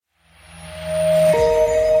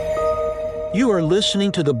You are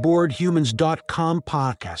listening to the BoredHumans.com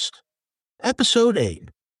podcast. Episode 8.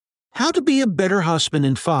 How to be a better husband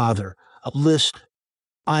and father. A list.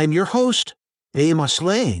 I'm your host, Amos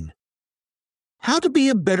Lane. How to be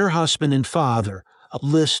a better husband and father. A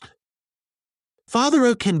list.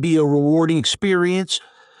 Fatherhood can be a rewarding experience,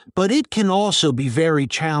 but it can also be very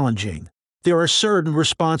challenging. There are certain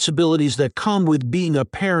responsibilities that come with being a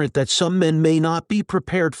parent that some men may not be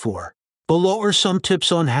prepared for. Below are some tips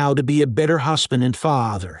on how to be a better husband and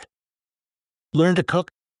father. Learn to cook.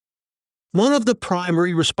 One of the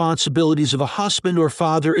primary responsibilities of a husband or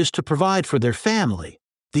father is to provide for their family.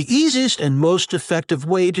 The easiest and most effective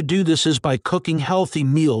way to do this is by cooking healthy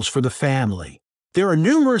meals for the family. There are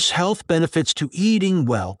numerous health benefits to eating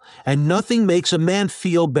well, and nothing makes a man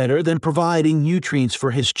feel better than providing nutrients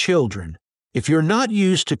for his children. If you're not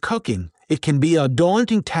used to cooking, it can be a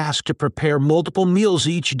daunting task to prepare multiple meals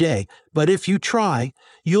each day, but if you try,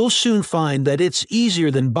 you'll soon find that it's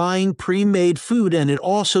easier than buying pre-made food and it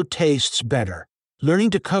also tastes better. Learning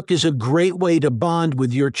to cook is a great way to bond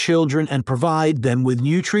with your children and provide them with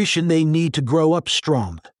nutrition they need to grow up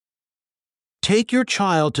strong. Take your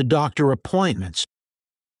child to doctor appointments.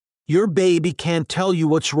 Your baby can't tell you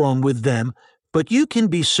what's wrong with them, but you can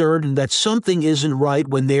be certain that something isn't right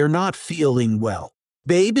when they're not feeling well.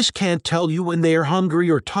 Babies can't tell you when they are hungry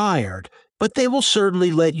or tired, but they will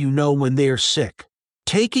certainly let you know when they are sick.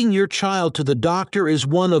 Taking your child to the doctor is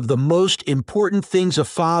one of the most important things a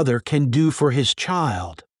father can do for his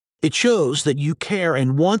child. It shows that you care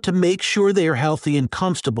and want to make sure they are healthy and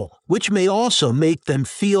comfortable, which may also make them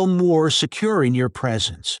feel more secure in your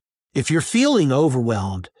presence. If you're feeling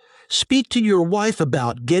overwhelmed, speak to your wife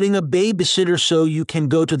about getting a babysitter so you can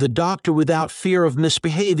go to the doctor without fear of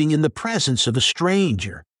misbehaving in the presence of a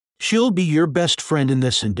stranger. She'll be your best friend in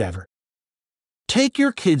this endeavor. Take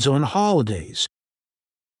your kids on holidays.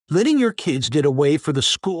 Letting your kids get away for the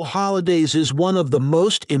school holidays is one of the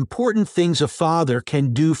most important things a father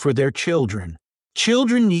can do for their children.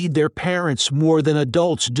 Children need their parents more than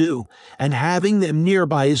adults do, and having them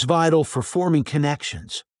nearby is vital for forming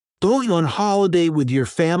connections. Going on holiday with your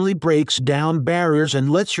family breaks down barriers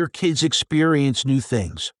and lets your kids experience new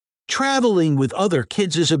things. Traveling with other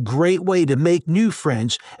kids is a great way to make new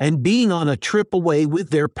friends, and being on a trip away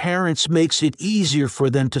with their parents makes it easier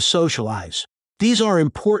for them to socialize. These are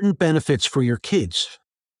important benefits for your kids.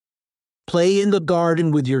 Play in the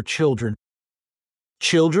garden with your children.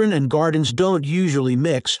 Children and gardens don't usually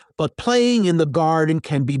mix, but playing in the garden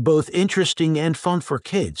can be both interesting and fun for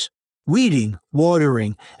kids. Weeding,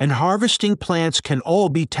 watering, and harvesting plants can all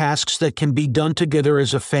be tasks that can be done together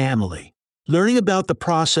as a family. Learning about the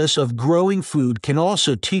process of growing food can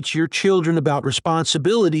also teach your children about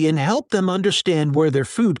responsibility and help them understand where their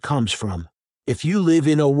food comes from. If you live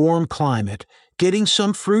in a warm climate, getting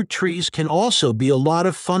some fruit trees can also be a lot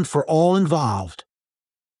of fun for all involved.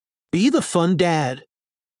 Be the fun dad.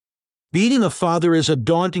 Being a father is a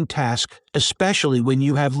daunting task, especially when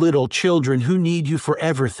you have little children who need you for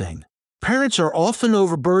everything. Parents are often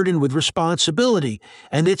overburdened with responsibility,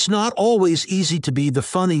 and it's not always easy to be the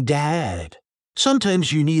funny dad.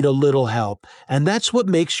 Sometimes you need a little help, and that's what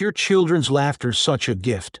makes your children's laughter such a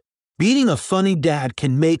gift. Being a funny dad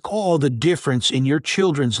can make all the difference in your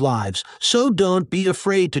children's lives, so don't be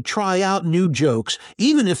afraid to try out new jokes,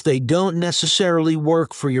 even if they don't necessarily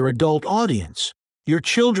work for your adult audience. Your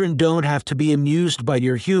children don't have to be amused by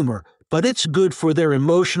your humor, but it's good for their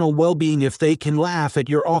emotional well-being if they can laugh at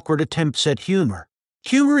your awkward attempts at humor.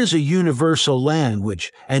 Humor is a universal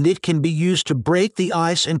language, and it can be used to break the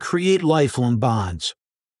ice and create lifelong bonds.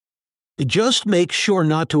 Just make sure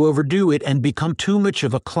not to overdo it and become too much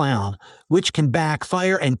of a clown, which can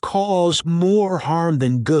backfire and cause more harm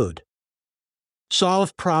than good.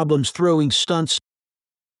 Solve problems throwing stunts.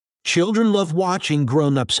 Children love watching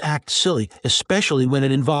grown-ups act silly, especially when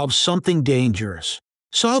it involves something dangerous.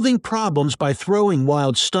 Solving problems by throwing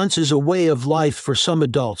wild stunts is a way of life for some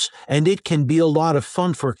adults, and it can be a lot of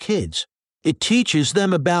fun for kids. It teaches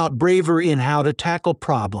them about bravery and how to tackle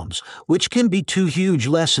problems, which can be two huge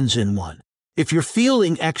lessons in one. If you're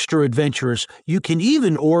feeling extra adventurous, you can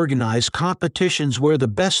even organize competitions where the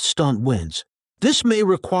best stunt wins. This may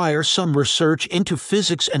require some research into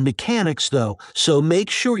physics and mechanics, though, so make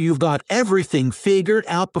sure you've got everything figured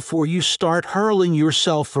out before you start hurling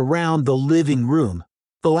yourself around the living room.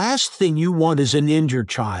 The last thing you want is an injured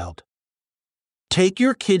child. Take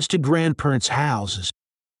your kids to grandparents' houses.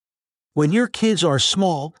 When your kids are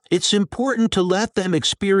small, it's important to let them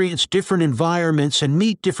experience different environments and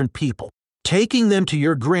meet different people. Taking them to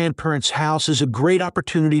your grandparents' house is a great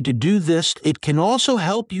opportunity to do this. It can also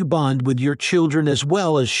help you bond with your children as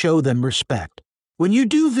well as show them respect. When you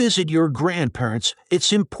do visit your grandparents,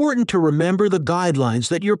 it's important to remember the guidelines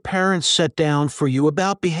that your parents set down for you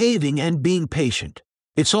about behaving and being patient.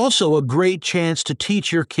 It's also a great chance to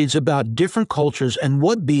teach your kids about different cultures and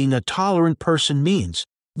what being a tolerant person means.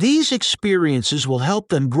 These experiences will help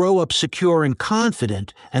them grow up secure and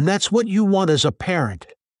confident, and that's what you want as a parent.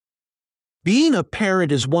 Being a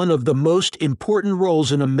parent is one of the most important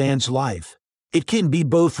roles in a man's life. It can be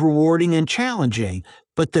both rewarding and challenging,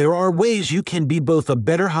 but there are ways you can be both a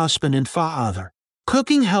better husband and father.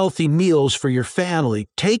 Cooking healthy meals for your family,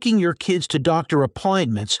 taking your kids to doctor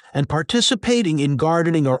appointments, and participating in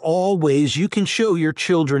gardening are all ways you can show your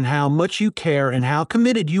children how much you care and how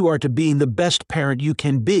committed you are to being the best parent you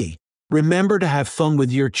can be. Remember to have fun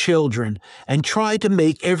with your children and try to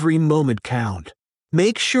make every moment count.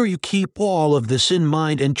 Make sure you keep all of this in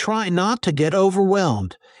mind and try not to get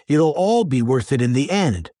overwhelmed. It'll all be worth it in the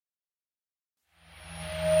end.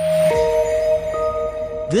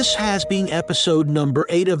 This has been episode number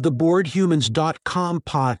 8 of the BoredHumans.com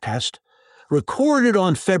podcast, recorded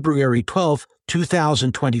on February 12,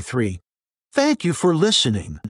 2023. Thank you for listening.